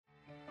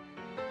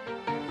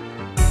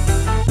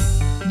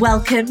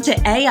Welcome to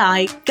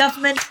AI,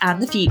 Government and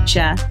the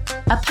Future,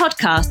 a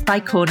podcast by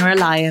Corner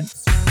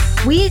Alliance.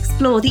 We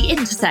explore the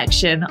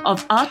intersection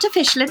of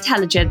artificial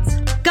intelligence,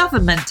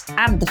 government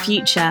and the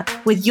future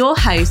with your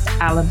host,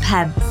 Alan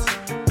Pence.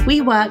 We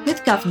work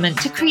with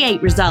government to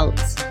create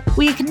results.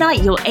 We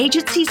ignite your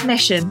agency's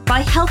mission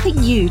by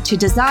helping you to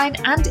design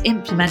and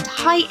implement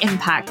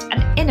high-impact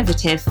and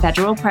innovative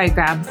federal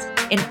programs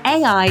in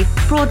AI,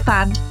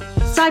 broadband,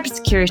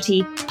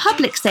 cybersecurity,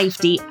 public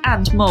safety,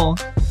 and more.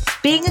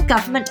 Being a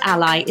government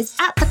ally is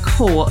at the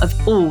core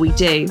of all we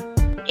do.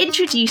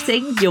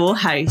 Introducing your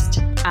host,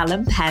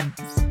 Alan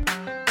Pence.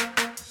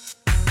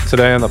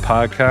 Today on the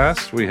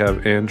podcast, we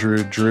have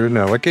Drew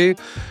Nowicki.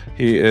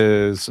 He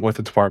is with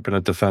the Department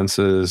of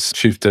Defense's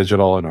Chief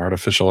Digital and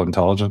Artificial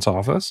Intelligence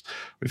Office.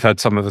 We've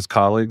had some of his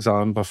colleagues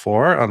on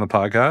before on the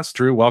podcast.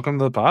 Drew, welcome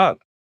to the pod.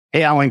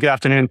 Hey, Alan. Good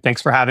afternoon.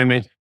 Thanks for having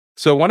me.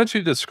 So why don't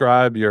you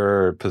describe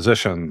your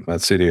position at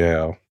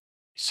CDAO?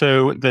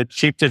 So the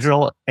Chief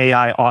Digital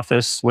AI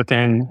Office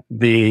within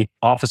the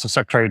Office of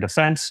Secretary of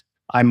Defense,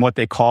 I'm what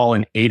they call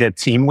an ADA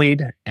team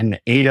lead. And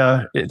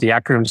ADA, the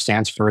acronym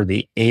stands for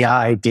the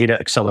AI Data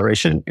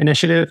Acceleration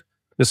Initiative.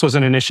 This was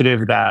an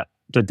initiative that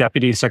the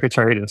Deputy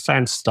Secretary of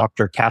Defense,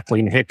 Dr.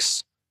 Kathleen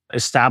Hicks,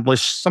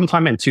 established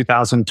sometime in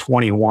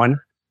 2021.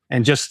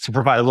 And just to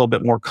provide a little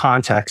bit more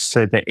context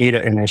to the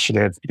ADA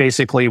initiative,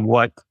 basically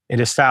what it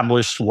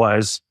established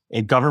was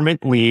a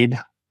government lead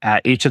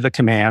at each of the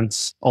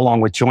commands, along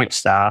with joint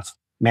staff,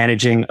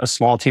 managing a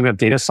small team of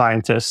data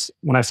scientists.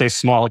 When I say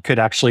small, it could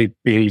actually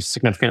be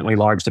significantly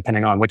large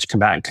depending on which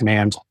combatant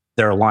command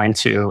they're aligned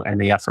to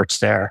and the efforts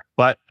there.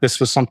 But this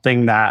was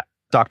something that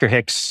Dr.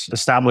 Hicks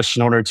established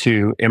in order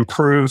to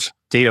improve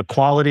data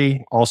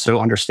quality, also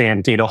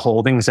understand data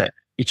holdings at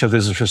each of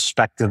his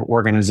respective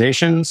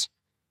organizations,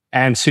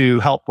 and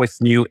to help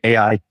with new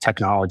AI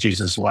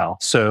technologies as well.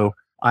 So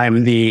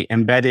I'm the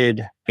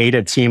embedded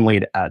ADA team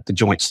lead at the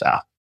joint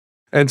staff.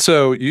 And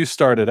so you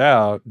started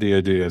out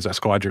DoD as a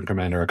squadron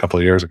commander a couple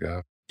of years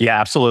ago.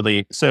 Yeah,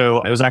 absolutely.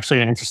 So it was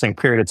actually an interesting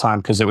period of time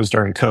because it was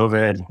during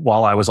COVID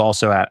while I was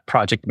also at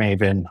Project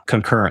Maven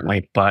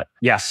concurrently. But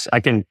yes,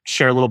 I can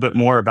share a little bit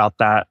more about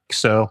that.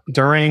 So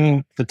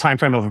during the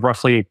timeframe of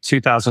roughly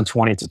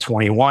 2020 to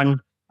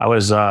 21, I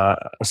was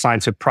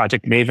assigned to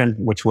Project Maven,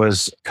 which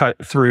was cut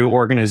through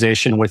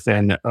organization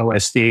within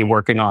OSD,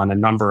 working on a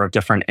number of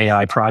different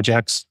AI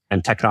projects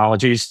and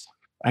technologies.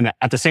 And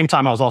at the same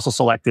time, I was also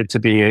selected to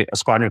be a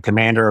squadron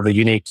commander of a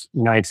unique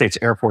United States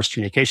Air Force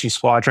Communications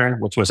Squadron,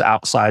 which was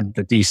outside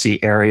the DC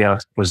area,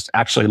 was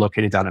actually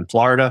located down in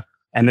Florida.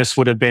 And this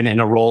would have been in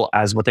a role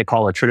as what they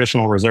call a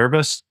traditional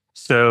reservist.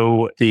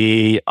 So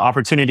the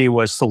opportunity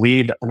was to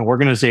lead an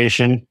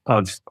organization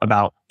of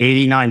about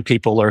 89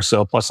 people or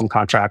so, plus some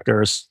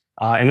contractors.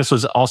 And this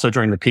was also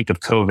during the peak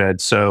of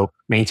COVID. So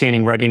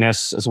maintaining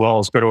readiness as well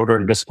as good order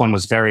and discipline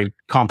was very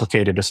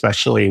complicated,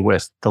 especially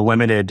with the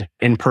limited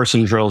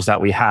in-person drills that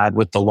we had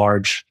with the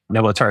large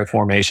military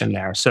formation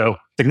there. So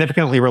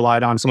significantly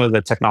relied on some of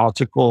the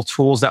technological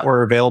tools that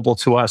were available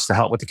to us to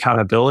help with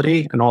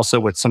accountability and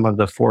also with some of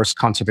the force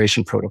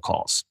conservation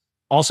protocols.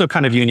 Also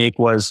kind of unique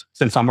was,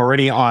 since I'm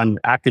already on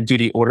active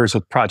duty orders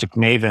with Project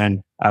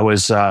Maven, I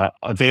was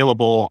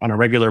available on a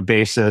regular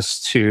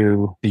basis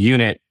to the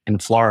unit in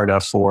Florida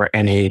for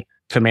any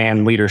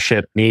command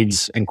leadership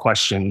needs and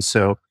questions.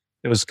 So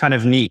it was kind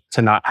of neat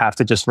to not have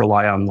to just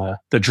rely on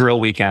the drill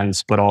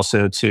weekends, but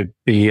also to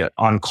be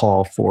on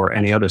call for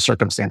any other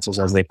circumstances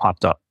as they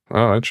popped up.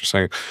 Oh,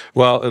 interesting.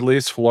 Well, at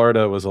least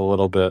Florida was a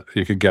little bit,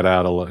 you could get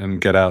out and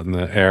get out in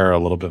the air a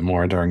little bit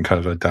more during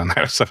COVID down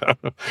there. So,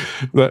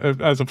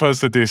 as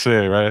opposed to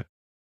DC, right?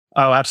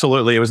 Oh,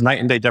 absolutely. It was night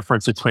and day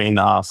difference between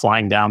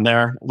flying down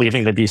there,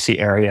 leaving the DC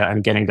area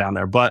and getting down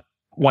there. But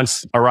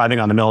once arriving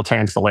on the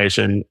military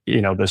installation,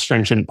 the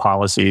stringent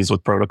policies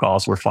with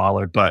protocols were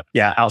followed. But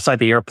yeah, outside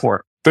the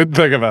airport. Didn't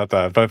think about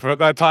that. But for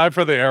that time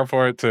for the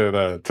airport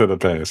to the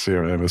base,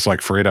 it was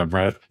like freedom,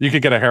 right? You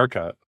could get a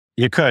haircut.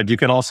 You could. You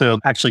could also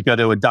actually go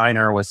to a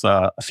diner with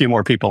a few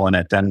more people in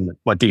it than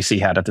what DC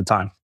had at the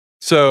time.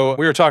 So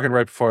we were talking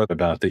right before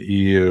about the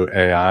EU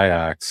AI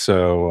Act.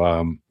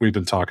 So we've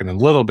been talking a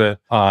little bit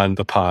on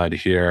the pod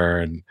here.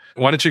 And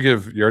why don't you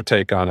give your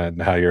take on it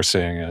and how you're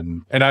seeing it?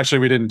 And actually,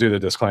 we didn't do the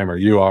disclaimer.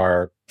 You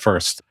are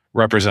first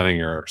representing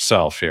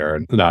yourself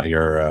here, not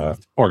your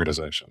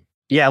organization.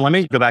 Yeah, let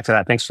me go back to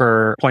that. Thanks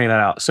for pointing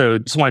that out. So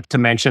just wanted to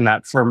mention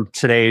that from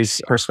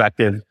today's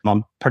perspective,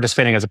 I'm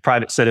participating as a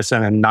private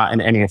citizen and not in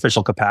any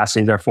official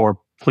capacity. Therefore,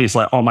 please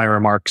let all my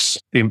remarks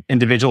be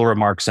individual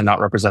remarks and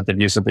not represent the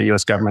views of the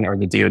U.S. government or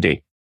the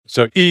DoD.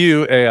 So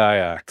EU AI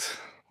Act.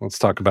 Let's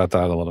talk about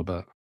that a little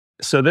bit.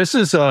 So this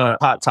is a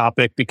hot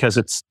topic because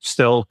it's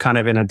still kind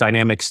of in a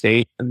dynamic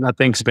state.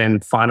 Nothing's been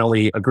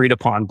finally agreed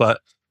upon,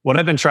 but what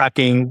I've been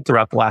tracking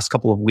throughout the last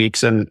couple of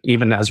weeks, and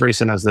even as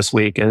recent as this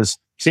week,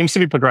 seems to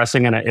be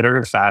progressing in an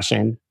iterative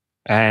fashion.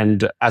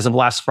 And as of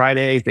last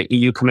Friday, the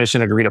EU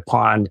Commission agreed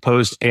upon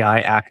proposed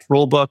AI Act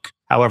rulebook.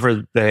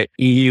 However, the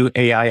EU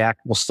AI Act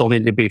will still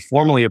need to be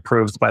formally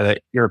approved by the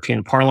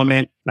European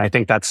Parliament. And I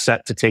think that's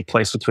set to take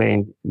place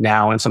between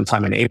now and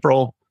sometime in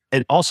April.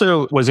 It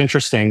also was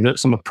interesting.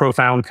 There's some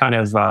profound kind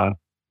of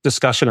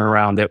discussion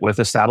around it with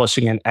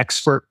establishing an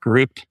expert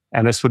group.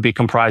 And this would be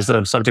comprised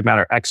of subject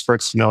matter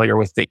experts familiar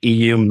with the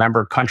EU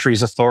member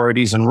countries'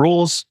 authorities and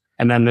rules.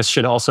 And then this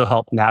should also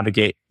help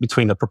navigate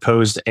between the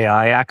proposed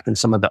AI Act and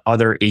some of the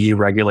other EU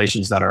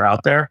regulations that are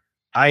out there.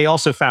 I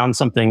also found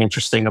something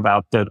interesting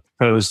about the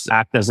proposed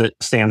act as it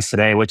stands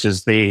today, which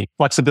is the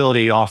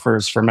flexibility it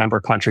offers for member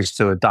countries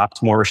to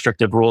adopt more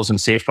restrictive rules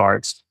and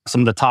safeguards.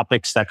 Some of the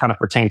topics that kind of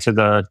pertain to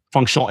the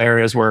functional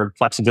areas where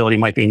flexibility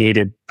might be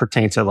needed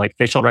pertain to like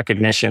facial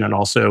recognition and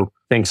also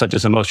things such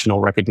as emotional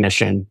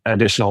recognition,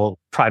 additional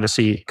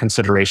privacy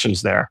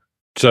considerations there.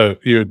 So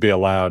you would be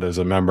allowed as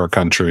a member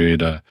country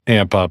to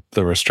amp up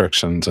the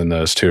restrictions in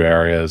those two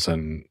areas,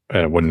 and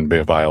it wouldn't be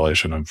a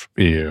violation of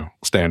EU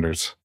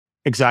standards.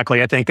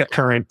 Exactly. I think a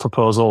current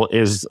proposal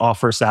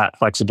offers that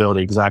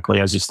flexibility exactly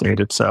as you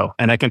stated. So,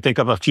 and I can think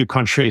of a few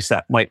countries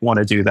that might want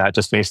to do that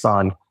just based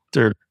on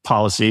their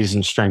policies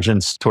and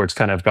stringence towards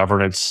kind of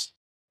governance.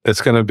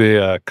 It's going to be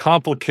a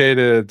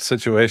complicated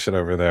situation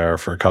over there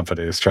for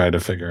companies trying to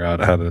figure out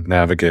how to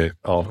navigate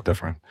all the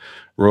different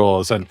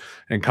rules. And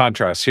in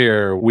contrast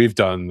here, we've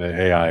done the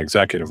AI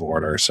executive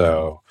order,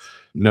 so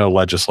no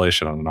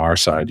legislation on our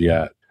side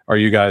yet. Are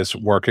you guys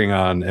working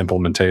on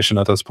implementation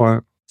at this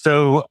point?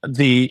 So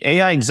the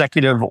AI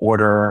executive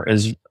order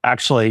is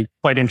actually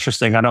quite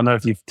interesting. I don't know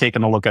if you've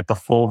taken a look at the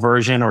full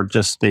version or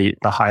just the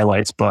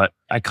highlights, but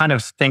I kind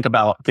of think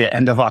about the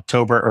end of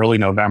October, early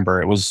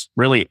November. It was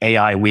really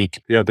AI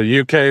week. Yeah, the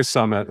UK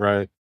summit,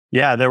 right?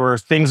 Yeah, there were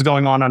things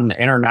going on the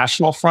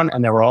international front,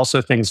 and there were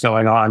also things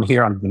going on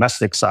here on the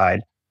domestic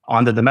side.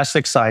 On the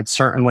domestic side,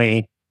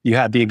 certainly you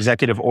had the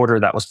executive order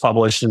that was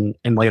published in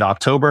late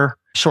October.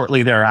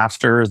 Shortly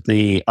thereafter,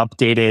 the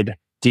updated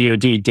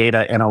DoD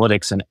data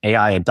analytics and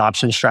AI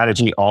adoption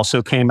strategy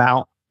also came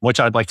out,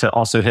 which I'd like to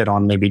also hit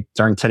on maybe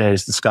during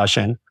today's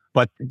discussion.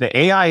 But the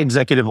AI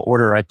executive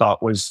order, I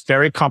thought, was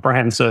very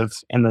comprehensive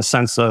in the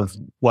sense of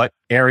what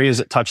areas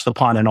it touched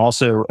upon and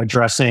also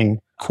addressing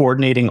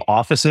coordinating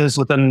offices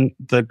within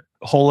the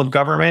whole of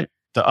government.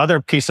 The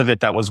other piece of it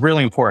that was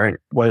really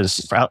important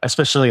was,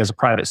 especially as a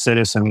private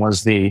citizen,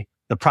 was the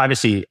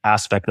privacy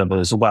aspect of it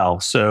as well.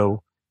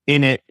 So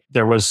in it,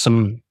 there was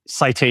some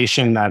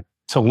citation that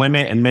to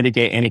limit and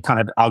mitigate any kind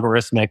of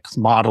algorithmic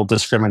model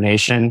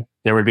discrimination,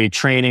 there would be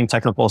training,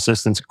 technical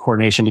assistance, and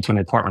coordination between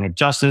the Department of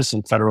Justice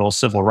and federal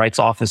civil rights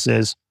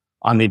offices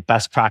on the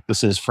best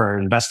practices for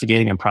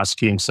investigating and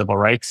prosecuting civil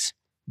rights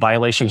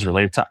violations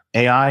related to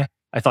AI.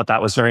 I thought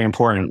that was very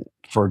important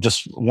for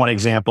just one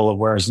example of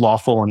where its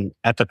lawful and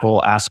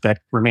ethical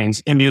aspect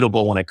remains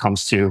immutable when it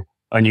comes to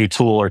a new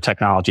tool or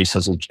technology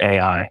such as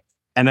AI.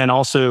 And then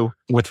also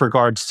with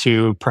regards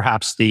to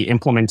perhaps the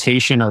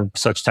implementation of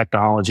such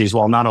technologies,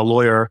 while not a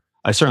lawyer,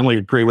 I certainly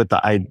agree with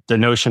the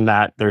notion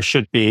that there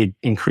should be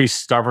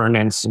increased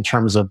governance in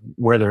terms of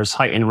where there's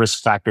heightened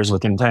risk factors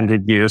with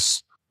intended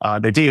use.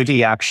 The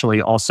DoD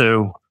actually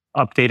also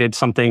updated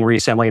something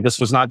recently. This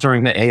was not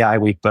during the AI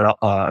week, but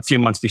a few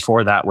months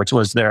before that, which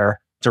was their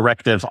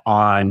directive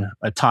on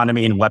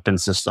autonomy in weapon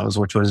systems,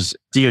 which was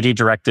DoD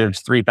Directive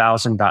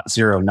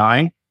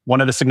 3000.09. One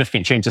of the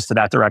significant changes to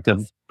that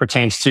directive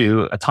pertains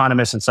to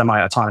autonomous and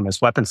semi-autonomous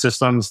weapon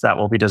systems that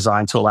will be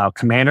designed to allow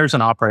commanders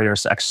and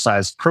operators to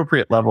exercise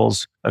appropriate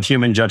levels of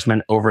human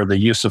judgment over the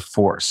use of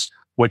force,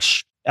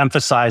 which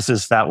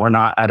emphasizes that we're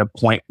not at a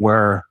point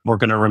where we're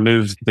going to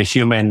remove the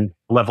human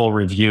level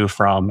review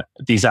from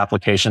these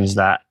applications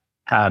that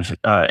have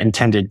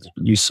intended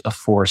use of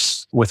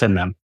force within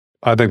them.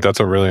 I think that's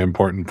a really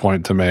important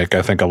point to make.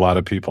 I think a lot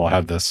of people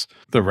have this,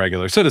 the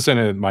regular citizen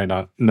who might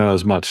not know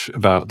as much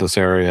about this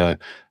area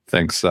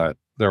thinks that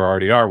there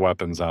already are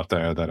weapons out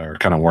there that are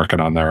kind of working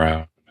on their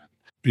own.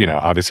 You know,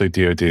 obviously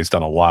DoD has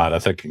done a lot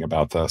of thinking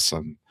about this,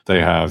 and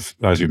they have,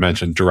 as you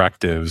mentioned,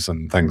 directives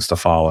and things to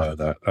follow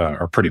that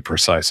are pretty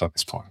precise on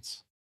these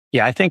points.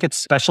 Yeah, I think it's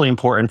especially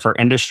important for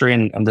industry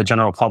and the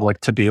general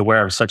public to be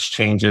aware of such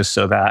changes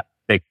so that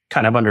they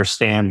kind of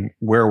understand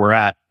where we're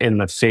at in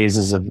the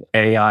phases of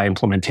AI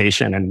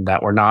implementation and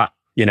that we're not,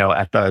 you know,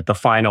 at the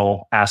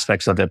final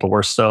aspects of it, but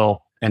we're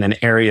still in an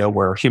area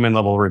where human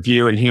level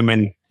review and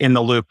human in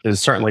the loop is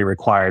certainly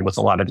required with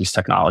a lot of these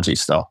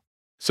technologies still.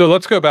 So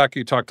let's go back.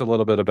 You talked a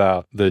little bit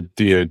about the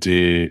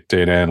DoD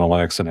data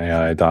analytics and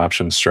AI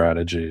adoption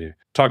strategy.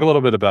 Talk a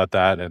little bit about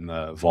that and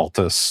the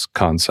Voltus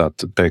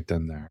concept baked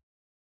in there.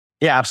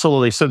 Yeah,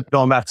 absolutely. So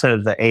going back to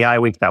the AI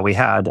week that we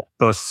had,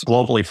 both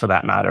globally for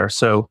that matter.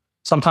 So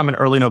sometime in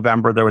early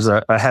November, there was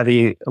a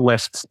heavy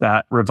lift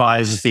that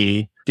revised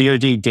the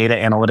DoD data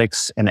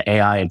analytics and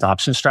AI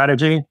adoption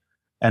strategy.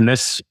 And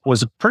this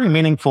was a pretty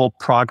meaningful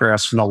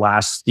progress from the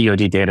last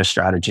DoD data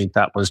strategy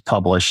that was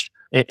published.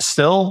 It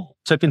still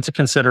took into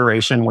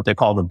consideration what they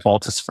call the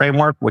Voltus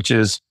framework, which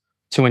is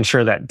to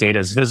ensure that data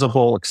is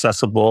visible,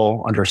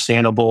 accessible,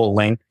 understandable,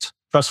 linked,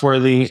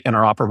 trustworthy,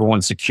 interoperable,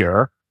 and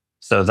secure.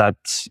 So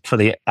that's for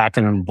the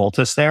acronym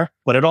Voltus there.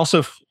 But it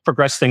also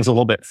progressed things a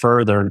little bit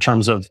further in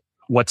terms of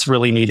what's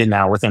really needed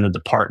now within the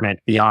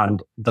department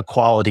beyond the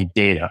quality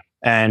data.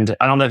 And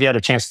I don't know if you had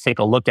a chance to take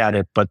a look at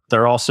it, but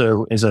there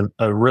also is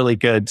a really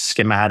good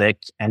schematic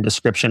and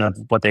description of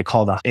what they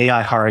call the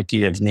AI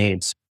hierarchy of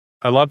needs.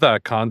 I love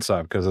that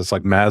concept because it's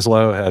like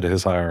Maslow had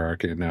his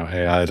hierarchy. Now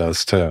AI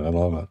does too. I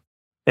love it.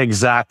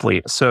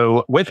 Exactly.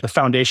 So with the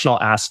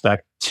foundational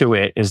aspect to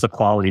it is the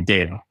quality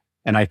data.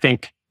 And I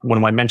think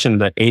when I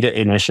mentioned the ADA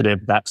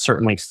initiative, that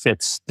certainly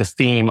fits the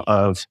theme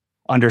of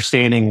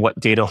understanding what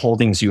data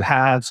holdings you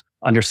have,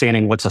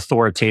 understanding what's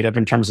authoritative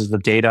in terms of the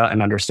data,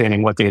 and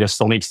understanding what data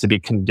still needs to be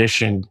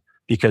conditioned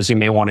because you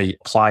may want to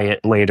apply it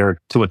later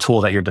to a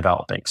tool that you're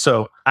developing.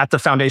 So at the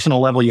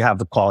foundational level, you have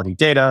the quality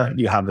data,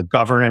 you have the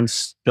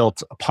governance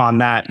built upon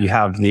that, you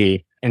have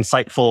the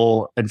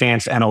insightful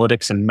advanced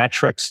analytics and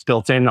metrics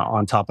built in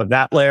on top of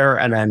that layer.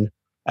 And then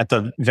at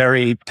the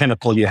very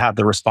pinnacle, you have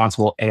the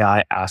responsible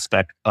AI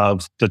aspect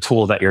of the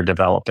tool that you're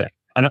developing.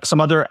 And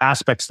some other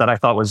aspects that I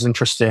thought was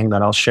interesting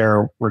that I'll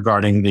share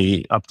regarding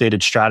the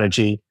updated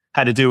strategy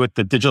had to do with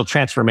the digital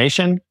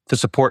transformation to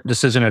support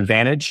decision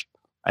advantage.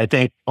 I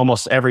think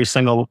almost every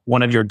single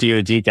one of your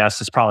DoD guests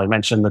has probably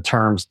mentioned the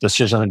terms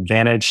decision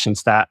advantage,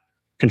 since that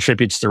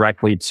contributes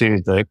directly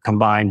to the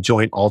combined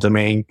joint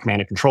all-domain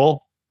command and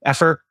control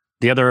effort.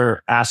 The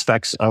other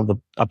aspects of the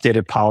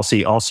updated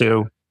policy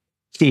also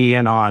key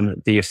in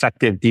on the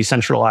effective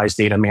decentralized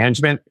data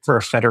management for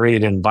a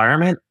federated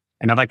environment.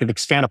 And if I could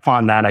expand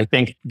upon that, I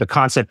think the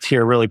concept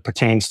here really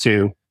pertains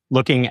to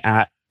looking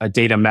at a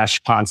data mesh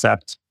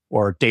concept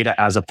or data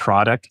as a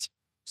product.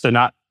 So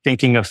not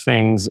thinking of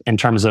things in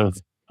terms of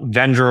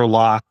vendor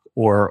lock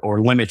or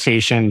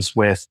limitations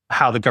with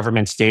how the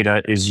government's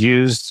data is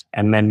used,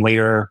 and then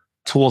later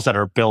tools that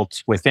are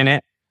built within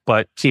it,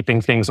 but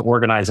keeping things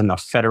organized in a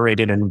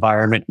federated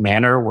environment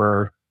manner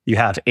where you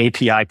have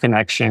API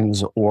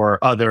connections or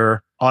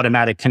other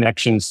automatic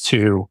connections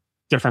to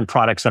different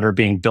products that are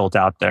being built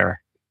out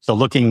there. So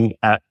looking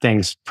at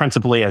things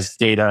principally as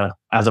data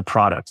as a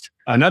product.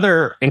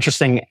 Another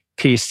interesting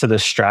piece to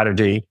this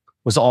strategy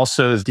was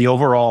also the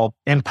overall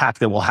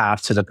impact it will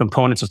have to the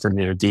components within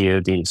the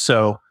DoD.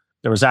 So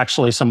there was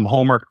actually some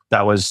homework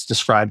that was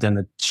described in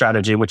the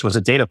strategy, which was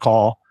a data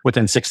call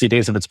within 60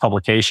 days of its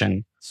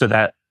publication, so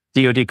that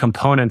DoD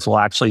components will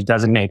actually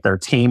designate their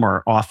team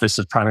or office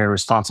of primary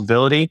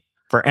responsibility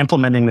for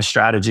implementing the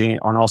strategy,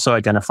 and also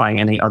identifying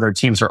any other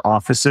teams or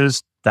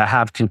offices that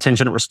have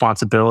contingent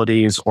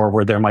responsibilities or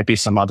where there might be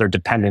some other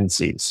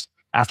dependencies.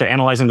 After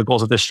analyzing the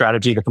goals of this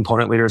strategy, the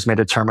component leaders may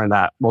determine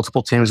that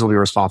multiple teams will be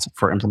responsible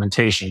for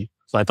implementation.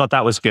 So I thought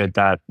that was good,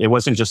 that it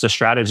wasn't just a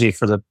strategy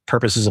for the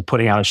purposes of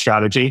putting out a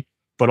strategy,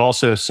 but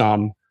also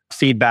some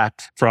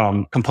feedback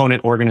from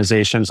component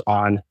organizations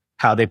on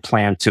how they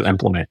plan to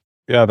implement.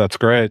 Yeah, that's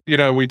great.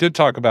 We did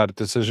talk about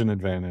decision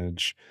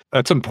advantage.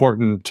 That's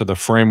important to the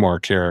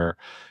framework here,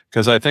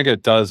 because I think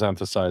it does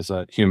emphasize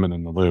that human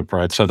in the loop,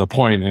 right? So the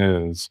point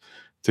is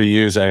to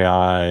use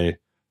AI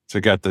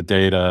to get the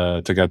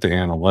data, to get the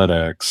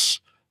analytics,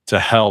 to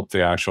help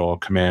the actual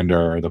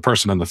commander or the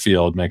person in the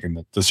field making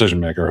the decision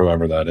maker,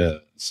 whoever that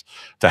is,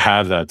 to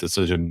have that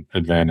decision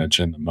advantage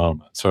in the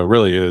moment. So it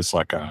really is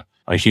like a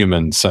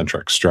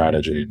human-centric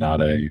strategy,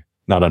 not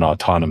an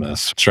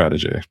autonomous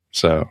strategy.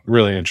 So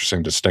really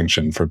interesting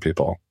distinction for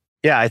people.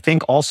 Yeah, I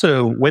think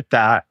also with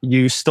that,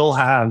 you still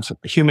have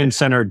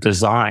human-centered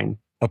design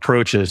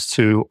approaches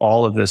to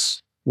all of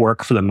this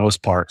work for the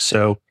most part.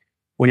 So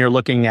when you're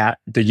looking at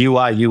the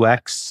UI,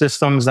 UX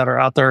systems that are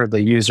out there,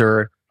 the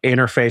user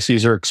interface,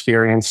 user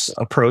experience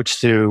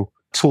approach to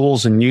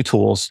tools and new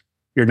tools,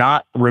 you're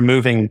not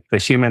removing the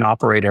human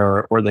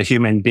operator or the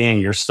human being.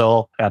 You're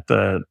still at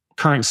the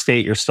current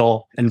state, you're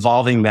still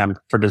involving them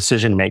for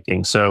decision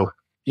making. So,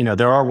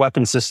 there are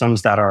weapon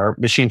systems that are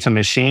machine to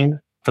machine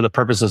for the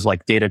purposes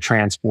like data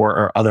transport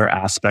or other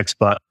aspects.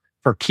 But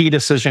for key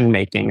decision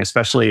making,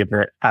 especially if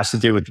it has to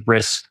do with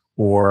risk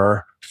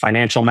or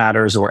financial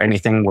matters or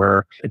anything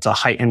where it's a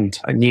heightened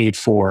need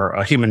for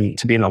a human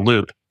to be in the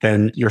loop,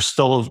 then you're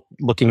still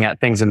looking at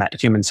things in that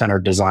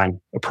human-centered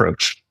design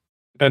approach.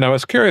 And I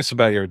was curious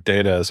about your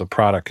data as a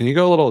product. Can you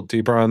go a little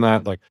deeper on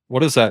that? Like, what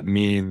does that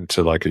mean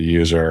to like a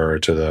user or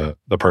to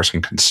the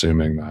person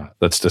consuming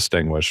that's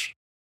distinguished?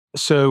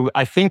 So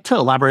I think to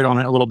elaborate on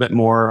it a little bit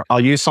more, I'll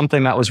use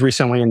something that was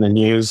recently in the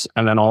news,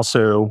 and then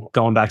also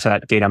going back to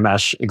that data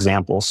mesh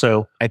example.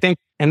 So I think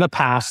in the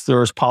past,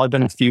 there's probably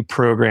been a few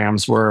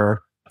programs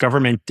where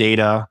government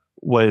data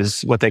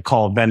was what they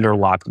call vendor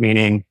locked,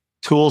 meaning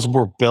tools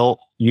were built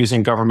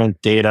using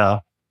government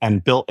data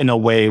and built in a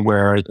way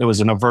where it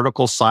was in a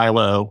vertical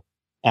silo,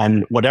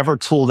 and whatever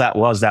tool that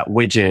was, that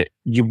widget,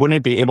 you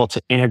wouldn't be able to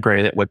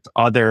integrate it with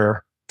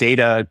other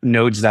data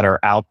nodes that are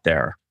out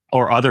there,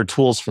 or other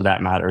tools for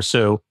that matter.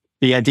 So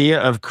the idea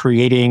of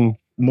creating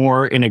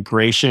more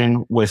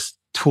integration with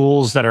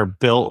tools that are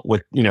built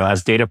with,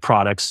 as data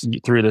products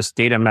through this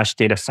data mesh,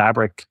 data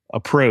fabric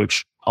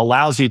approach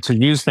allows you to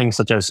use things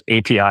such as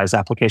APIs,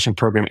 application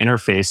program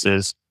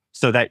interfaces,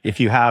 so that if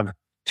you have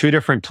two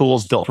different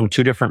tools built from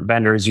two different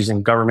vendors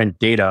using government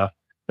data,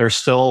 they're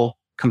still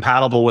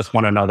compatible with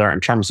one another in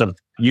terms of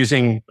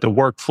using the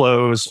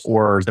workflows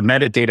or the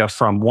metadata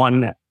from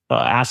one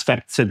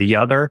aspect to the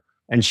other,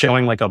 and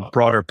showing like a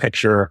broader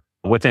picture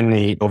within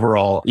the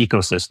overall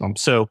ecosystem.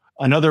 So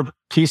another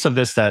piece of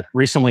this that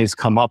recently has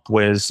come up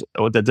was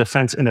the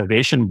Defense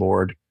Innovation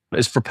Board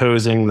is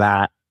proposing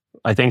that,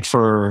 I think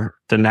for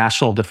the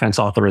National Defense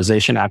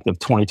Authorization Act of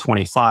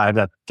 2025,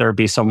 that there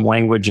be some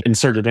language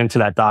inserted into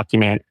that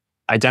document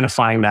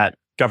identifying that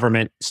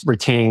government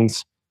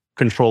retains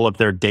control of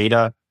their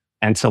data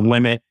and to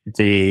limit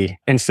the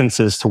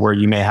instances to where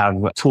you may have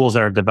tools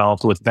that are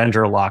developed with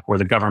vendor lock where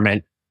the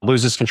government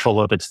loses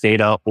control of its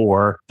data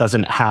or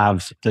doesn't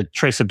have the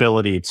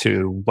traceability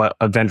to what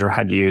a vendor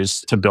had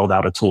used to build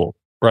out a tool.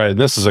 Right.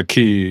 This is a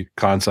key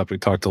concept we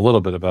talked a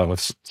little bit about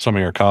with some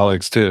of your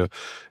colleagues too,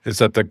 is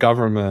that the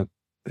government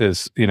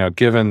is,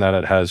 given that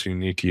it has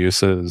unique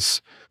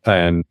uses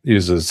and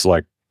uses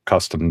like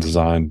custom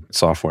designed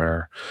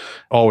software,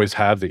 always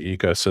have the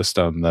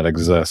ecosystem that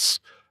exists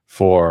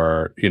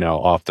for,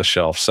 off the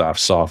shelf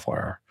SaaS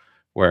software,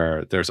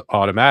 where there's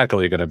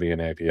automatically going to be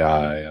an API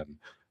and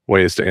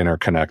ways to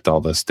interconnect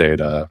all this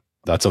data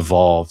that's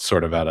evolved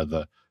sort of out of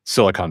the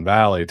Silicon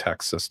Valley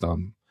tech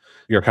system.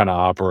 You're kind of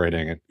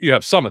operating, you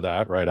have some of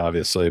that, right,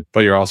 obviously, but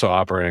you're also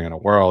operating in a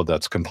world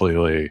that's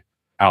completely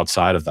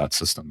outside of that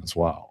system as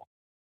well.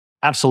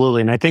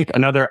 Absolutely. And I think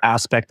another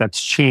aspect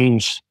that's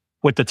changed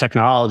with the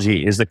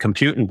technology is the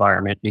compute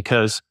environment,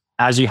 because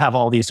as you have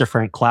all these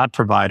different cloud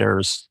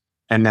providers,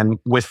 and then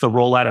with the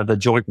rollout of the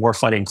Joint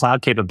Warfighting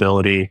Cloud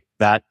capability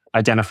that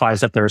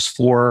identifies that there's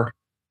 4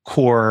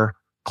 core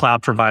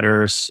cloud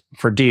providers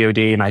for DoD,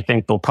 and I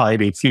think there'll probably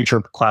be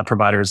future cloud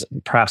providers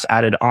perhaps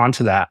added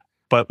onto that.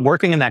 But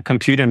working in that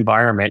compute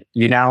environment,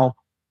 you now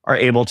are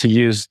able to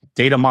use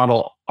data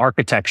model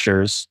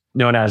architectures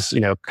known as,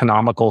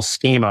 canonical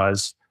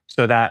schemas,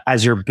 so that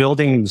as you're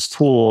building these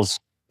tools,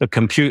 the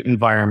compute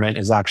environment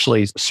is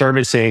actually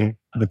servicing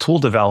the tool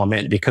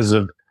development because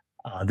of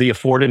the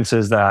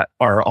affordances that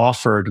are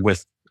offered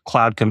with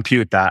cloud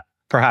compute, that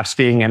perhaps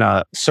being in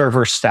a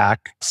server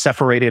stack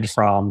separated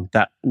from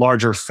that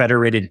larger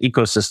federated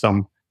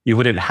ecosystem, you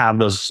wouldn't have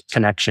those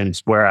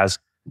connections. Whereas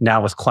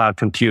now with cloud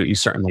compute, you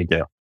certainly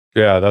do.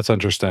 Yeah, that's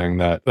interesting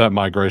that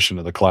migration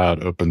to the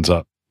cloud opens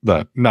up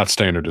that, not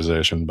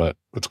standardization, but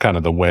it's kind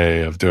of the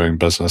way of doing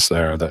business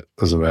there that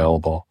is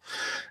available.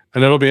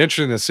 And it'll be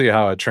interesting to see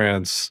how it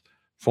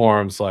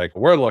transforms, like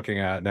we're looking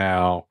at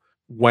now.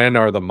 When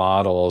are the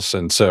models?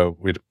 And so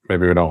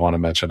maybe we don't want to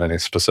mention any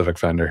specific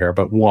vendor here,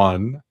 but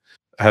one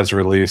has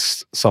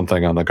released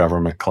something on the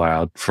government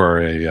cloud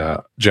for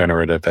a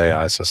generative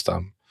AI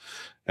system.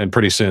 And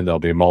pretty soon there'll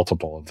be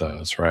multiple of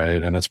those,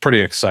 right? And it's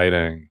pretty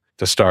exciting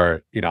to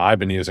start. I've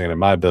been using it in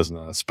my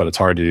business, but it's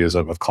hard to use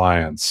it with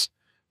clients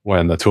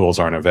when the tools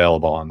aren't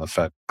available on the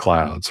Fed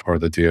clouds or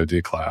the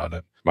DoD cloud.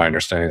 And my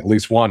understanding, at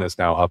least one is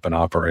now up and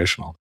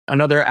operational.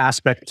 Another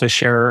aspect to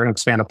share and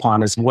expand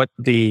upon is what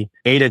the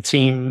ADA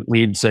team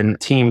leads and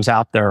teams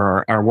out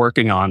there are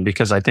working on,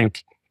 because I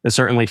think it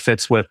certainly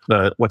fits with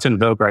what's in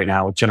vogue right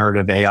now with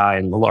generative AI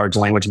and the large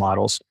language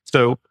models.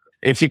 So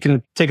if you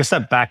can take a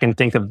step back and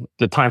think of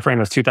the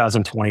timeframe of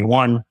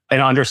 2021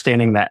 and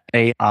understanding that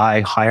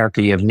AI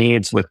hierarchy of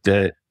needs with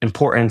the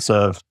importance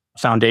of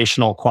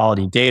foundational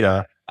quality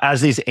data,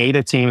 as these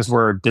ADA teams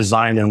were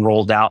designed and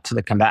rolled out to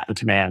the combatant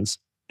commands,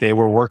 they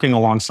were working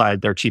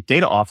alongside their chief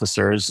data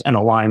officers and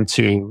aligned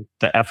to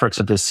the efforts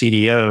of the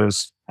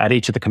CDOs at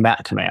each of the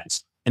combatant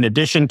commands. In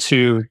addition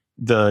to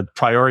the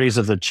priorities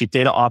of the chief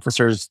data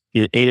officers,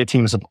 the ADA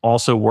teams have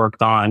also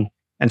worked on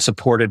and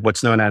supported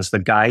what's known as the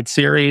GUIDE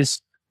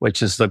series,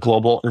 which is the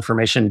Global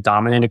Information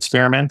Dominant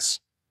Experiments.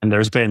 And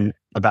there's been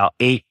about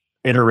 8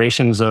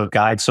 iterations of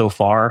GUIDE so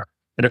far.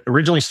 It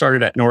originally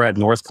started at NORAD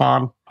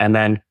Northcom and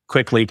then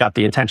quickly got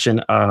the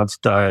attention of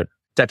the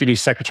Deputy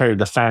Secretary of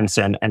Defense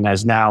and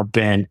has now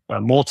been a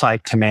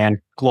multi-command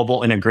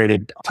global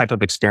integrated type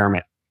of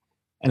experiment.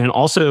 And then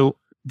also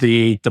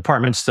the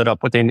department stood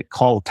up what they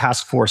call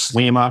Task Force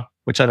Lima,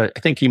 which I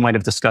think you might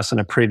have discussed in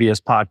a previous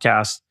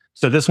podcast.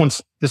 So this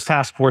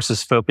task force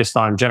is focused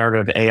on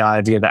generative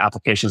AI via the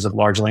applications of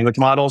large language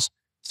models.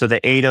 So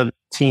the ADA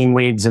team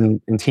leads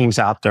and teams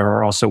out there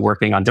are also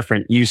working on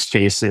different use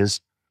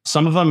cases.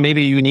 Some of them may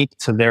be unique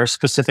to their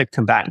specific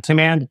combatant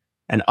command,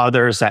 and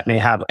others that may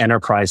have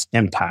enterprise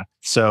impact.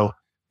 So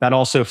that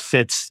also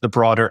fits the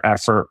broader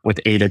effort with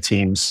ADA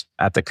teams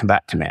at the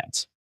combat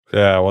commands.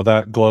 Yeah, well,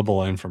 that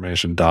global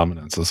information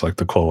dominance is like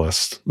the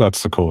coolest.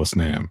 That's the coolest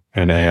name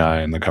in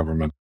AI in the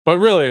government. But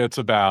really, it's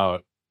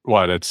about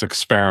it's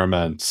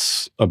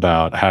experiments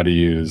about how to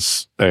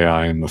use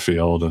AI in the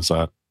field. Is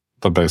that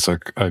the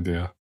basic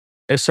idea?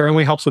 It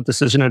certainly helps with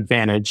decision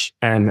advantage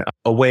and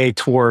a way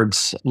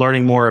towards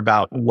learning more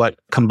about what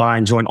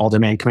combined joint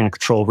all-domain command and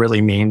control really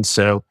means.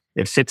 So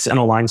it fits and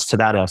aligns to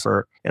that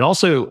effort. And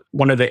also,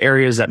 one of the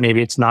areas that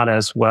maybe it's not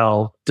as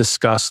well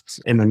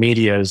discussed in the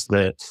media is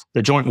the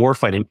joint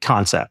warfighting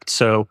concept.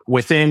 So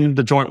within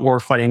the joint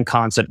warfighting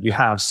concept, you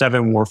have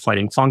 7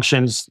 warfighting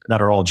functions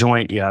that are all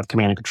joint. You have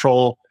command and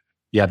control,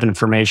 you have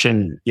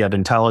information, you have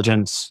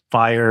intelligence,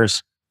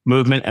 fires,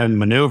 movement and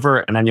maneuver,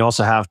 and then you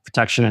also have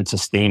protection and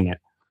sustainment.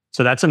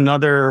 So that's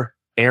another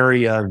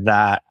area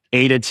that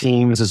ADA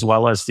teams, as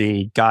well as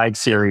the guide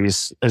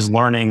series, is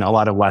learning a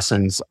lot of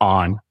lessons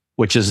on,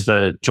 which is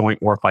the joint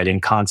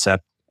warfighting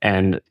concept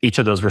and each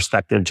of those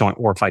respective joint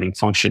warfighting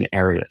function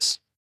areas.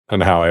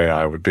 And how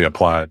AI would be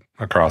applied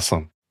across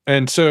them.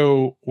 And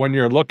so when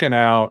you're looking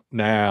out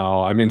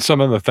now, I mean,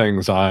 some of the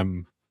things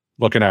I'm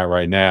looking at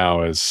right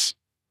now is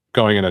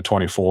going into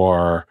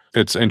 24.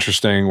 It's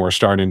interesting. We're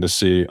starting to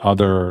see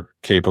other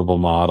capable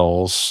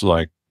models,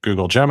 like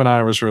Google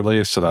Gemini was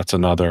released. So that's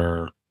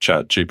another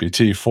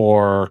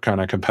ChatGPT-4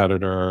 kind of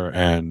competitor.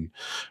 And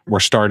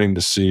we're starting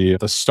to see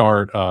the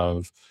start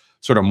of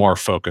sort of more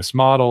focused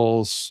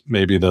models,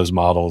 maybe those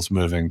models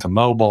moving to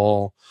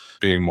mobile,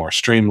 being more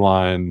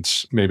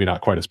streamlined, maybe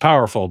not quite as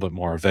powerful, but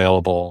more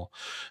available.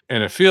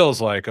 And it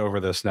feels like over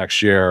this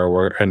next year,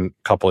 or in a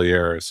couple of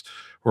years,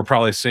 we're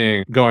probably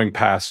seeing going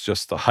past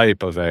just the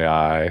hype of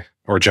AI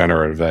or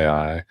generative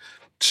AI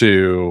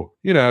to,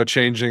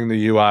 changing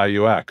the UI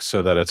UX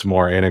so that it's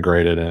more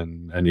integrated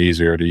and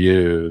easier to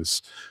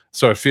use.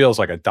 So it feels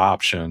like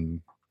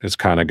adoption is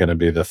kind of going to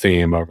be the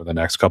theme over the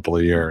next couple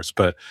of years.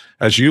 But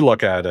as you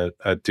look at it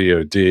at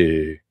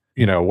DoD,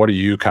 what are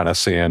you kind of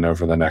seeing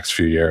over the next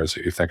few years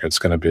that you think it's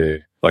going to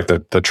be like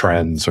the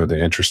trends or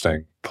the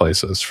interesting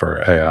places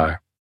for AI?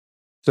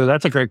 So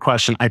that's a great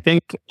question. I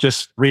think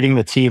just reading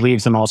the tea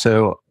leaves and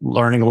also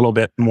learning a little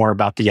bit more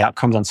about the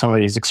outcomes on some of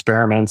these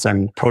experiments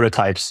and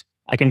prototypes,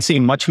 I can see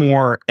much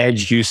more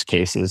edge use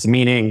cases,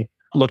 meaning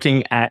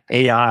looking at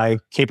AI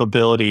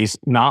capabilities,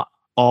 not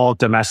all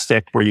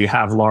domestic where you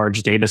have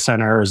large data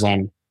centers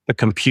and the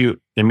compute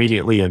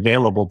immediately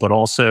available, but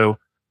also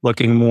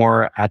looking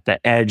more at the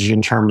edge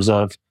in terms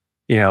of,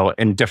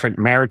 in different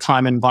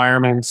maritime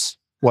environments,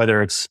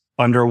 whether it's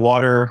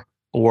underwater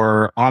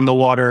or on the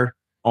water,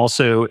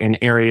 also in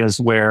areas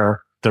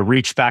where the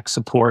reach back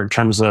support in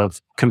terms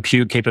of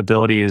compute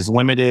capability is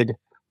limited,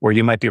 where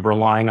you might be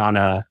relying on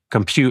a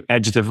compute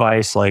edge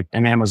device like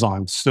an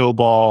Amazon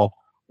Snowball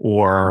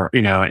or,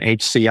 an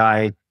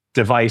HCI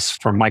device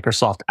from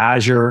Microsoft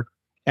Azure,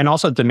 and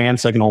also demand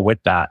signal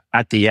with that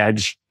at the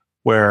edge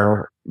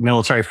where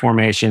military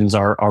formations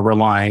are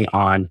relying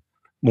on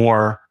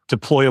more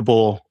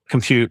deployable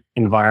compute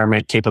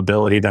environment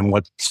capability than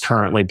what's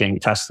currently being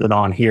tested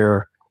on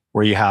here,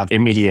 where you have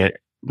immediate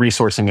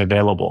resourcing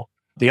available.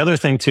 The other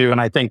thing too,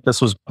 and I think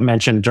this was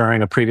mentioned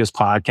during a previous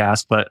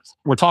podcast, but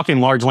we're talking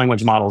large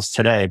language models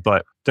today,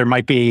 but there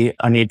might be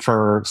a need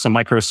for some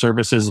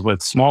microservices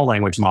with small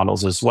language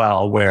models as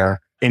well,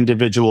 where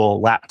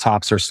individual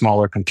laptops or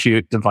smaller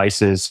compute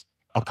devices,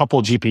 a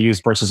couple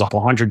GPUs versus a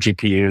couple hundred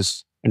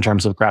GPUs in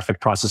terms of graphic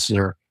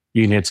processor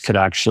units could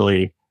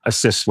actually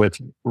assist with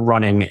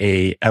running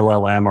a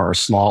LLM or a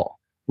small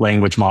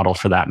language model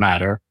for that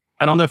matter.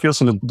 I don't know if you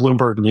listen to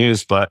Bloomberg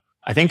News, but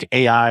I think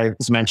AI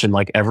is mentioned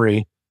like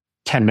every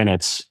 10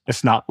 minutes,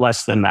 if not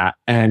less than that.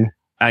 And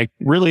I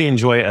really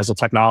enjoy it as a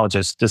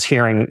technologist, just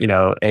hearing,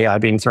 AI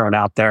being thrown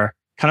out there.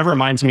 Kind of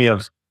reminds me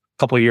of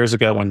couple of years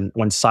ago when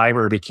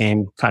cyber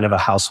became kind of a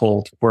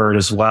household word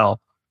as well.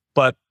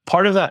 But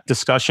part of that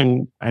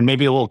discussion, and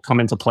maybe it will come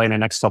into play in the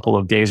next couple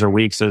of days or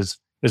weeks, is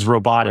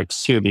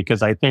robotics too,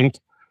 because I think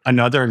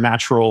another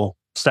natural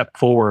step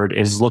forward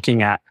is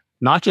looking at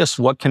not just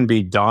what can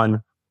be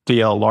done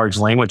via a large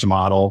language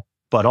model,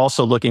 but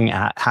also looking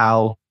at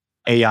how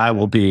AI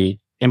will be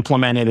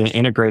implemented and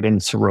integrated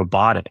into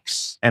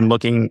robotics and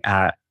looking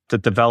at the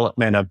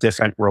development of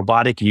different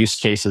robotic use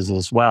cases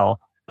as well,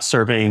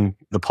 serving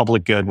the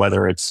public good,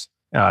 whether it's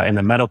in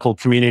the medical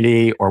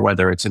community or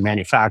whether it's in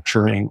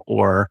manufacturing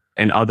or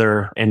in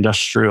other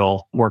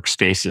industrial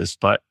workspaces.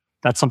 But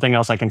that's something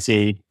else I can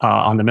see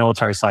on the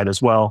military side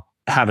as well,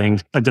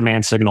 having a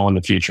demand signal in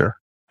the future.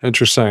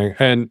 Interesting.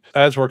 And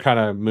as we're kind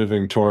of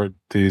moving toward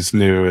these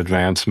new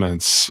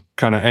advancements,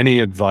 kind of any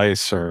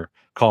advice or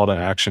call to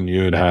action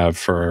you would have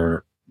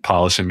for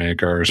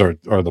policymakers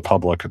or the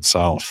public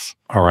itself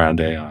around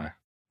AI?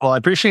 Well, I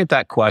appreciate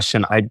that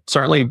question. I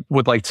certainly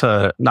would like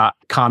to not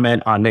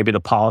comment on maybe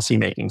the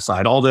policymaking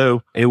side,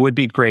 although it would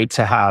be great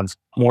to have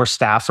more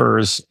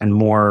staffers and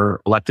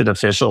more elected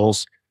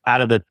officials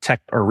out of the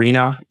tech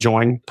arena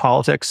join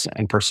politics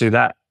and pursue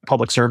that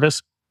public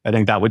service. I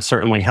think that would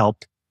certainly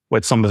help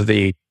with some of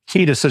the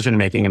key decision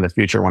making in the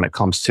future when it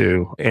comes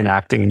to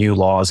enacting new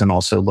laws and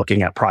also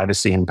looking at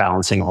privacy and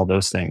balancing all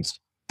those things.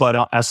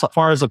 But as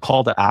far as a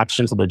call to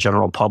action to the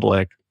general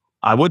public,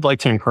 I would like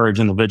to encourage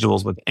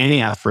individuals with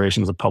any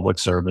aspirations of public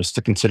service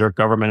to consider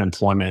government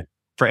employment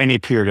for any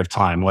period of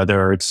time,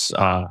 whether it's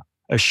a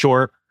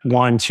short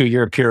 1-2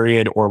 year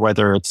period or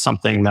whether it's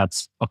something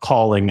that's a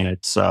calling and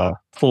it's a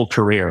full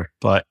career.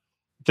 But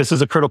this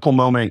is a critical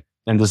moment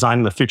in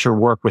designing the future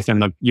work within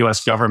the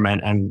US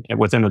government and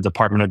within the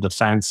Department of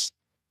Defense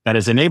that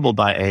is enabled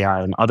by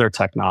AI and other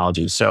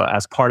technologies. So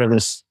as part of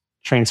this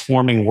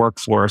transforming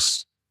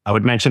workforce, I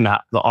would mention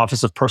that the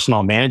Office of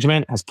Personnel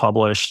Management has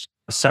published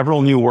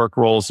several new work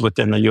roles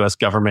within the US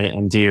government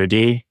and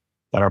DoD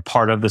that are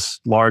part of this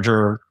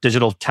larger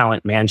digital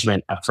talent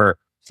management effort.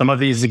 Some of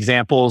these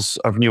examples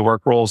of new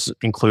work roles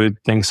include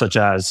things such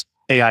as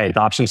AI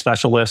adoption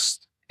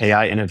specialists,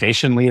 AI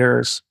innovation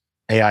leaders,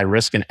 AI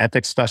risk and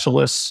ethics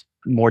specialists,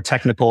 more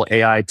technical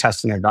AI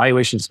test and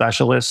evaluation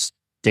specialists,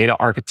 data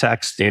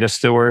architects, data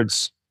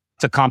stewards,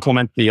 to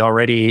complement the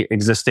already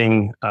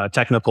existing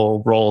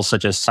technical roles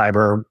such as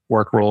cyber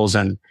work roles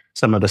and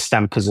some of the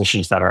STEM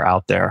positions that are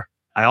out there.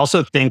 I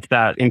also think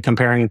that in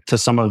comparing to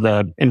some of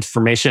the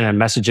information and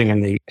messaging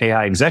in the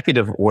AI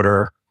executive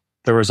order,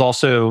 there was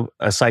also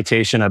a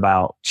citation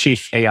about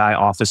chief AI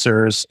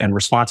officers and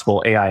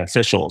responsible AI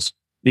officials.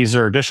 These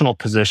are additional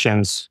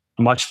positions,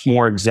 much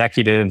more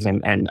executive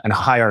and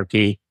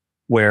hierarchy,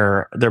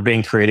 where they're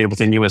being created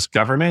within U.S.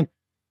 government.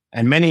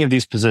 And many of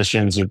these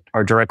positions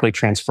are directly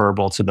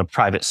transferable to the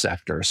private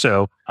sector.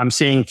 So I'm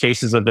seeing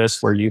cases of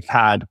this where you've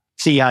had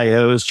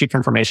CIOs, chief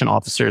information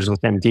officers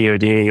within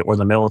DoD or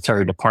the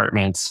military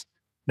departments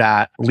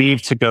that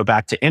leave to go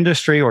back to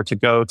industry or to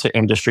go to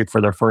industry for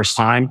their first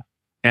time.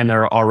 And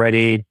they're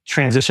already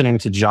transitioning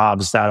to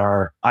jobs that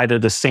are either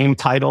the same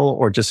title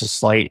or just a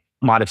slight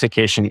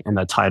modification in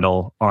the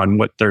title on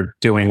what they're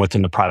doing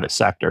within the private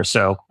sector.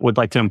 So would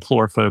like to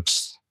implore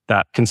folks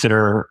that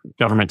consider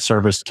government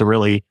service to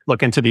really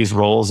look into these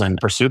roles and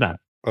pursue them.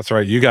 That's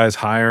right. You guys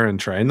hire and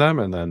train them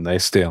and then they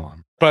steal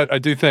them. But I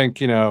do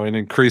think, and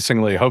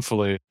increasingly,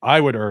 hopefully, I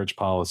would urge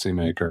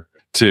policymakers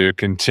to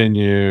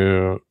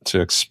continue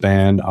to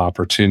expand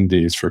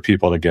opportunities for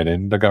people to get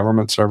into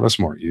government service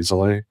more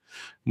easily,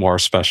 more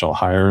special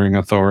hiring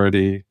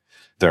authority.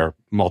 There are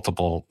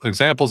multiple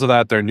examples of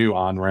that. There are new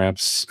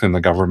on-ramps in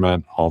the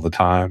government all the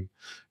time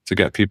to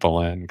get people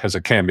in, because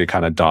it can be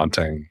kind of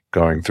daunting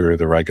going through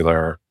the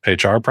regular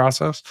HR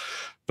process.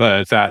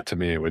 But that, to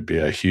me, would be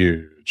a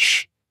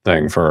huge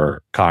thing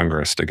for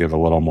Congress to give a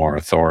little more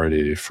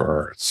authority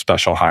for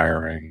special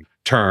hiring,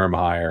 term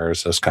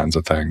hires, those kinds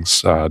of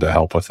things to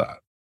help with that.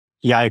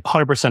 Yeah, I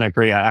 100%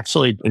 agree. I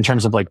actually, in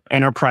terms of like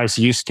enterprise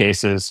use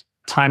cases,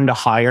 time to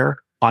hire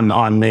on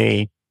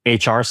the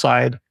HR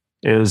side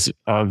is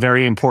a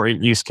very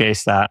important use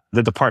case that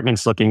the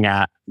department's looking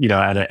at,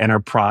 at an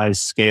enterprise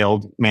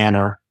scaled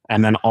manner.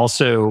 And then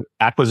also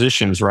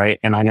acquisitions, right?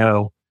 And I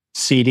know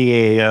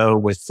CDAO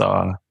with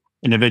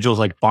individuals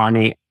like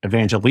Bonnie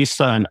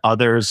Evangelista and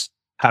others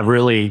have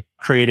really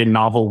created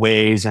novel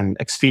ways and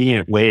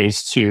expedient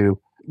ways to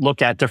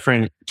look at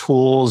different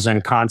tools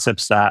and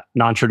concepts that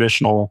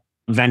non-traditional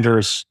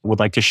vendors would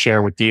like to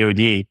share with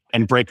DoD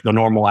and break the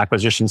normal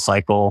acquisition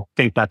cycle.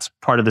 I think that's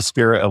part of the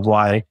spirit of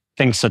why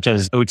things such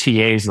as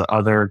OTAs, the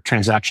other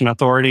transaction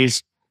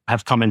authorities,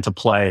 have come into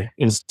play,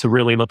 is to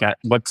really look at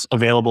what's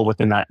available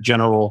within that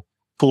general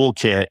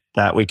toolkit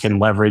that we can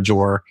leverage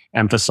or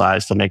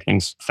emphasize to make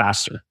things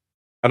faster.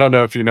 I don't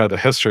know if you know the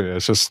history. I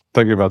was just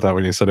thinking about that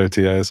when you said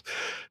OTAs.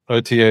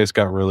 OTAs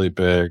got really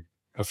big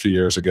a few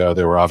years ago.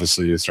 They were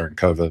obviously used during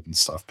COVID and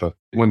stuff. But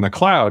when the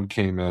cloud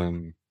came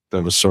in,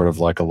 there was sort of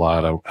like a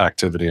lot of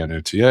activity on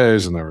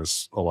OTAs, and there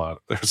was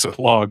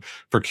a long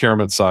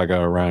procurement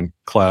saga around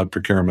cloud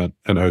procurement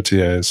and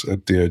OTAs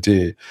at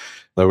DoD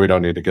that we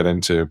don't need to get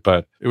into.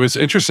 But it was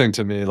interesting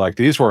to me, like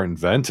these were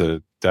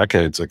invented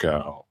decades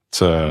ago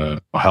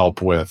to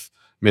help with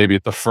maybe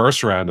the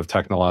first round of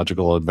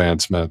technological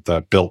advancement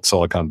that built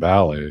Silicon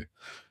Valley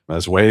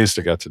as ways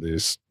to get to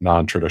these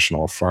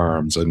non-traditional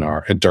firms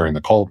during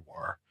the Cold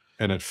War.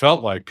 And it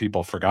felt like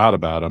people forgot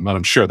about them, and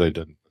I'm sure they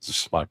didn't. It's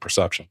just my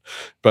perception.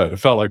 But it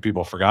felt like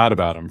people forgot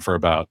about them for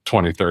about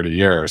 20, 30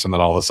 years. And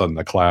then all of a sudden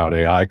the cloud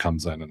AI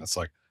comes in and it's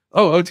like,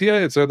 oh,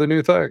 OTAs are the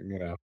new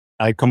thing,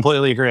 I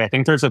completely agree. I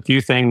think there's a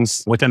few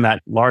things within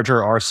that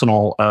larger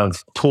arsenal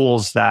of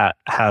tools that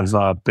have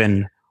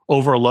been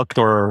overlooked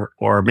or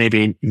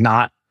maybe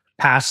not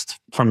passed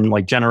from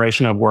like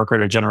generation of worker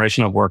to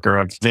generation of worker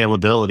of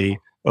availability.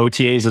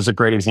 OTAs is a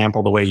great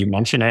example, the way you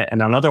mention it.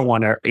 And another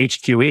one are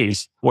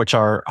HQEs, which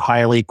are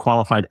highly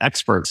qualified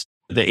experts.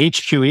 The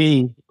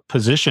HQE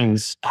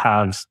positions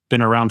have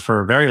been around for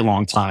a very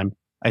long time.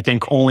 I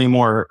think only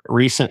more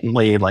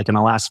recently, like in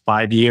the last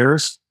 5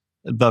 years,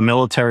 the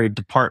military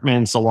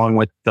departments, along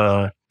with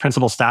the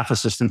principal staff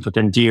assistants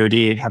within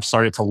DoD, have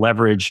started to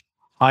leverage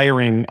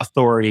hiring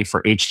authority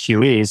for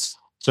HQEs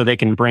so they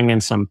can bring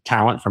in some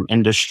talent from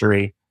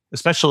industry,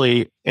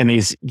 especially in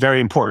these very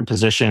important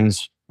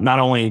positions, not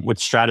only with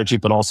strategy,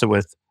 but also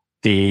with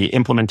the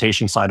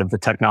implementation side of the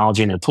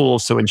technology and the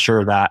tools to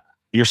ensure that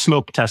you're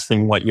smoke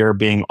testing what you're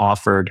being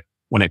offered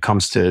when it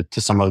comes to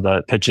some of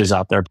the pitches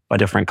out there by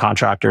different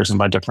contractors and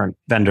by different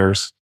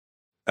vendors.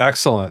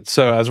 Excellent.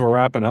 So as we're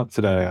wrapping up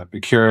today, I'd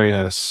be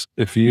curious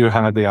if you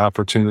had the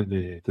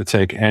opportunity to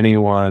take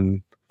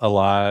anyone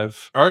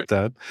alive or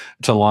dead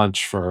to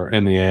lunch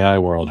in the AI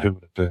world, who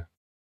would it be?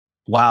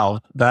 Wow,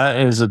 that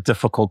is a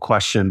difficult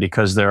question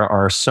because there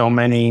are so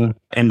many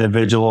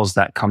individuals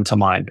that come to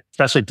mind,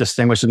 especially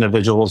distinguished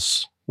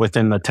individuals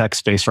within the tech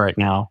space right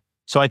now.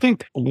 So I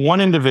think one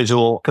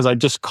individual, because I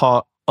just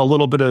caught a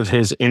little bit of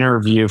his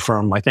interview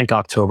from, I think,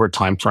 October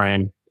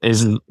timeframe,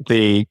 is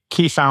the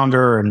key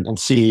founder and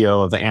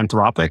CEO of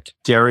Anthropic,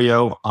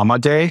 Dario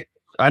Amodei.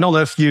 I don't know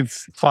if you've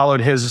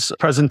followed his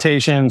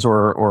presentations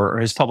or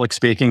his public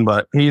speaking,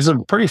 but he's a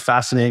pretty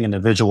fascinating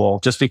individual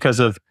just because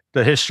of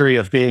the history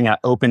of being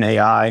at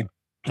OpenAI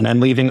and then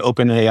leaving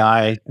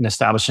OpenAI and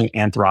establishing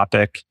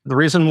Anthropic. The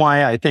reason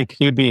why I think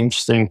he'd be an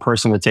interesting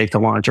person to take to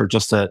lunch or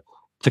just to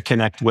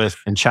connect with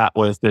and chat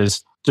with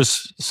is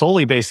just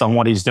solely based on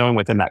what he's doing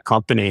within that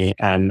company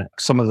and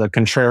some of the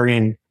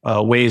contrarian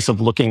ways of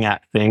looking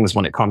at things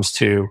when it comes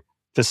to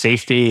the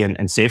safety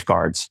and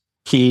safeguards.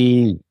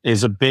 He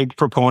is a big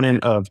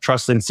proponent of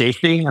trust and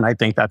safety, and I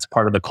think that's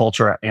part of the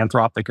culture at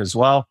Anthropic as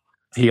well.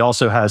 He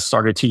also has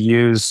started to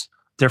use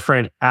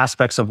different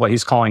aspects of what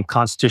he's calling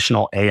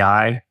constitutional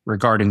AI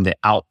regarding the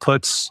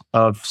outputs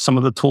of some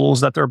of the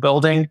tools that they're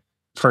building.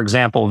 For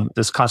example,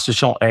 this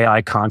constitutional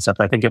AI concept,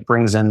 I think it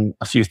brings in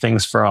a few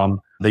things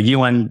from the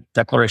UN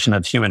Declaration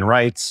of Human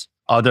Rights,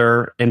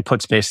 other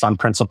inputs based on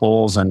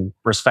principles and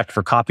respect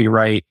for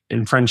copyright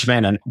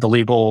infringement and the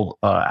legal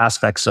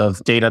aspects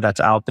of data that's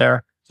out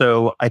there.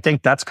 So I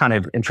think that's kind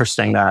of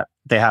interesting that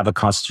they have a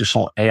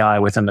constitutional AI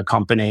within the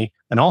company.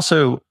 And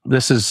also,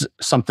 this is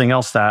something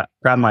else that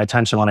grabbed my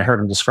attention when I heard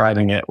him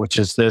describing it, which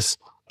is this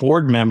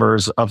board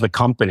members of the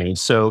company.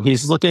 So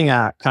he's looking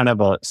at kind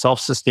of a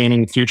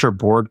self-sustaining future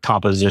board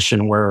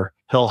composition where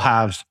he'll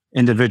have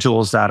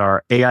individuals that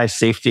are AI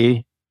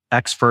safety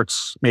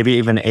experts, maybe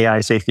even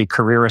AI safety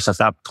careerists at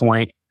that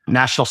point,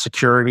 national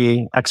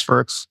security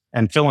experts,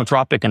 and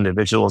philanthropic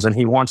individuals. And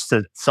he wants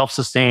to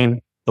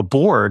self-sustain the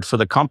board for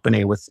the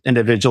company with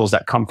individuals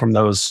that come from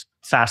those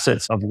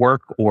facets of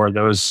work or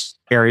those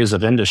areas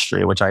of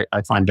industry, which I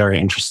find very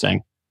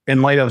interesting.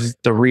 In light of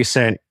the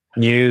recent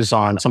news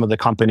on some of the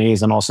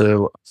companies and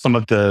also some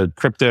of the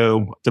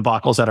crypto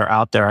debacles that are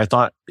out there, I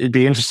thought it'd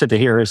be interested to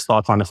hear his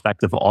thoughts on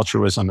effective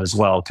altruism as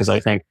well, because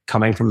I think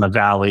coming from the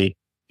Valley,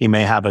 he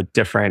may have a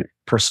different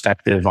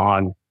perspective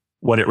on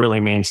what it really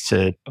means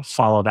to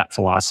follow that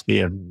philosophy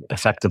of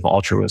effective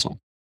altruism.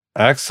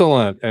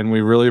 Excellent. And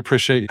we really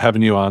appreciate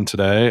having you on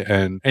today.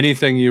 And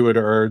anything you would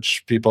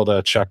urge people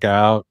to check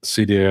out,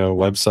 CDO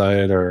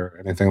website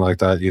or anything like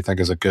that, you think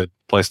is a good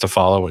place to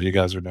follow what you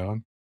guys are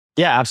doing?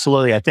 Yeah,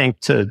 absolutely. I think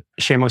to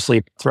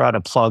shamelessly throw out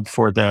a plug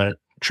for the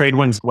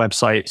TradeWinds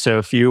website. So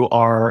if you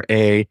are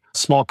a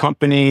small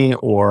company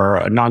or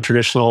a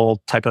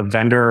non-traditional type of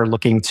vendor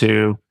looking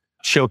to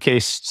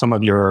showcase some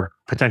of your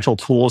potential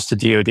tools to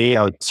DoD,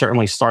 I would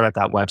certainly start at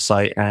that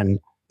website. And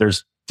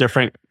there's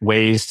different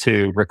ways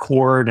to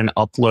record and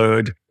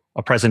upload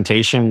a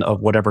presentation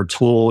of whatever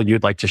tool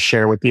you'd like to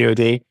share with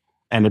DoD.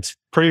 And it's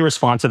pretty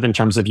responsive in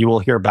terms of you will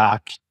hear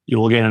back, you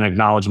will get an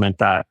acknowledgement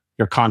that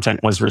your content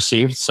was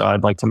received. So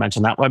I'd like to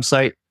mention that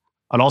website.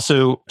 And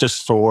also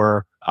just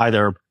for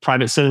either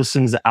private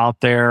citizens out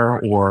there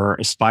or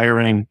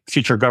aspiring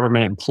future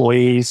government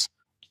employees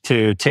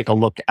to take a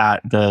look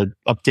at the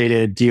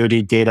updated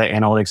DoD data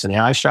analytics and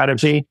AI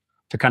strategy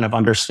to kind of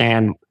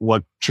understand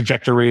what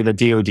trajectory the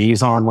DoD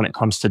is on when it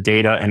comes to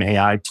data and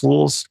AI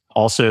tools.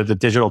 Also, the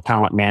digital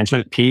talent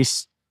management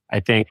piece.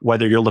 I think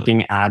whether you're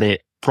looking at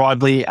it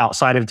broadly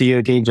outside of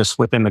DoD, just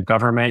within the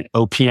government,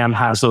 OPM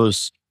has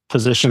those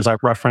positions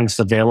I've referenced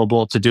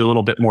available to do a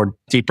little bit more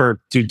deeper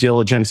due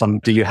diligence on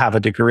do you have a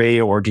degree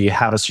or do you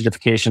have a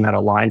certification that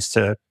aligns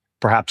to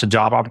perhaps a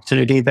job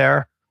opportunity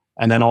there?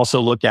 And then also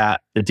look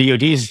at the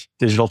DoD's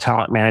digital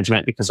talent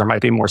management because there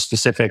might be more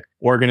specific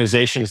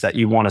organizations that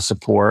you want to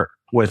support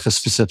with a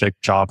specific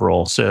job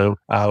role. So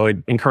I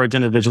would encourage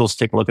individuals to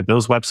take a look at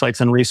those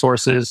websites and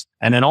resources.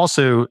 And then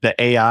also the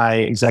AI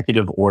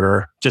executive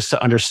order, just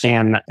to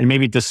understand and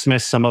maybe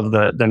dismiss some of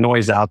the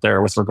noise out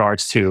there with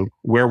regards to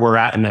where we're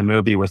at in the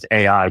movie with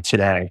AI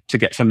today, to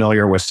get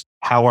familiar with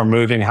how we're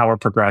moving, how we're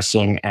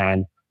progressing,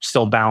 and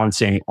still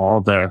balancing all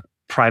the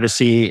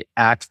Privacy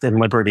Act and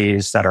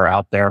liberties that are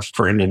out there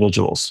for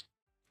individuals.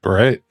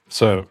 Great.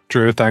 So,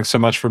 Drew, thanks so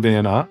much for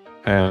being on,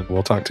 and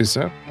we'll talk to you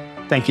soon.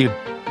 Thank you.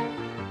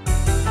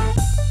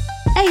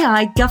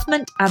 AI,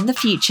 Government and the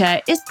Future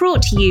is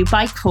brought to you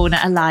by Corner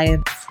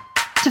Alliance.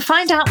 To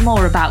find out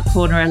more about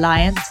Corner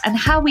Alliance and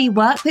how we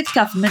work with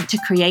government to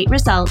create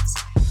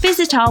results,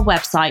 visit our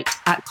website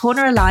at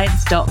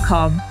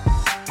corneralliance.com.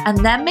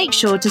 And then make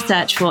sure to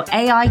search for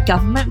AI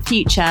Government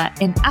Future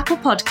in Apple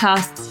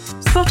Podcasts,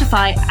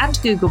 Spotify and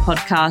Google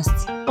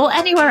Podcasts, or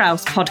anywhere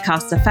else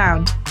podcasts are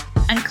found.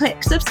 And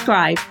click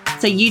subscribe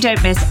so you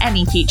don't miss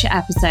any future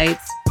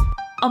episodes.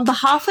 On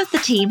behalf of the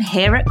team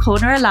here at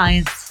Corner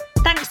Alliance,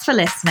 thanks for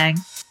listening.